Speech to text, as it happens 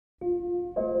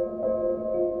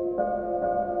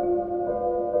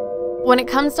When it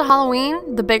comes to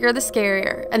Halloween, the bigger the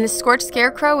scarier, and the Scorched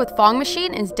Scarecrow with Fog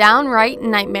Machine is downright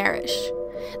nightmarish.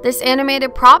 This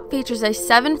animated prop features a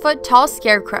 7-foot tall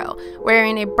scarecrow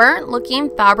wearing a burnt-looking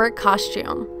fabric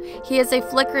costume. He has a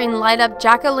flickering light-up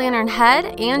jack-o'-lantern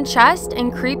head and chest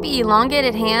and creepy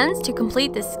elongated hands to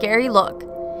complete the scary look.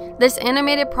 This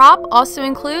animated prop also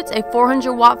includes a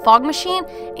 400-watt fog machine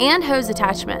and hose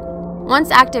attachment.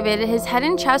 Once activated, his head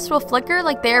and chest will flicker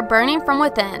like they are burning from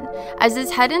within, as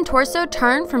his head and torso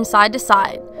turn from side to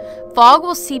side. Fog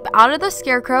will seep out of the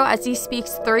scarecrow as he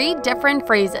speaks 3 different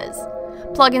phrases.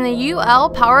 Plug in the UL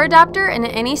power adapter into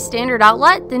any standard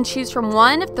outlet, then choose from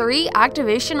one of 3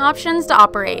 activation options to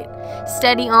operate.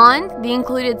 Steady on, the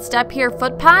included step here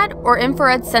foot pad, or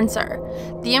infrared sensor.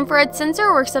 The infrared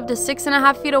sensor works up to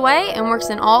 6.5 feet away and works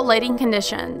in all lighting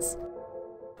conditions.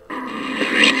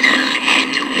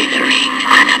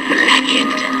 On a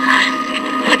blackened husk,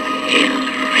 but still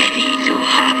ready to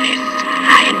harvest.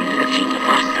 I'm looking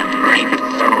for some ripe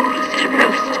souls to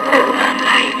roast over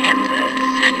my embers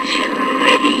until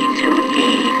ready to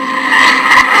eat.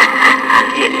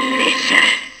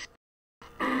 Delicious.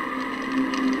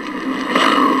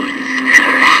 Bones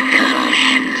crackle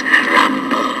and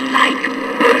crumble like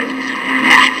burnt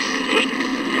matchsticks,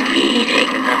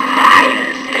 feeding the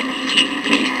fires that keep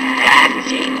me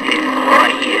standing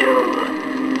before you.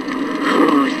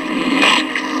 Who's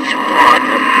next for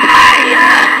the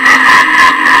fire?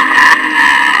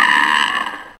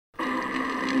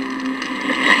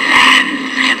 The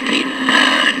lands have been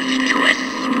burned to a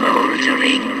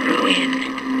smoldering ruin.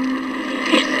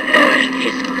 This earth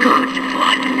is good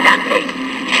for nothing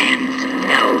and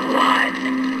no one.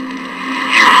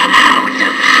 Come out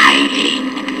of hiding.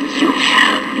 You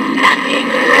have nothing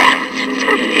left to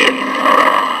live for.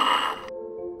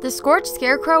 The Scorched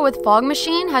Scarecrow with Fog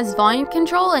Machine has volume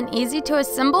control and easy to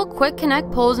assemble quick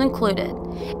connect pulls included.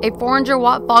 A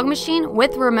 400-watt fog machine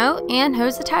with remote and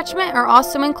hose attachment are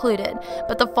also included,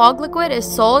 but the fog liquid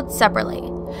is sold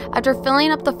separately. After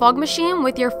filling up the fog machine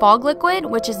with your fog liquid,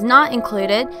 which is not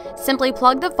included, simply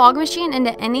plug the fog machine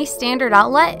into any standard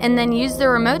outlet and then use the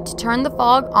remote to turn the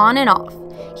fog on and off.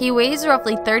 He weighs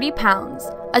roughly 30 pounds.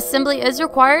 Assembly is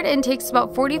required and takes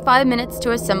about 45 minutes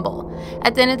to assemble.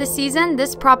 At the end of the season,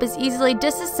 this prop is easily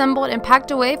disassembled and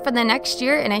packed away for the next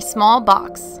year in a small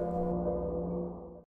box.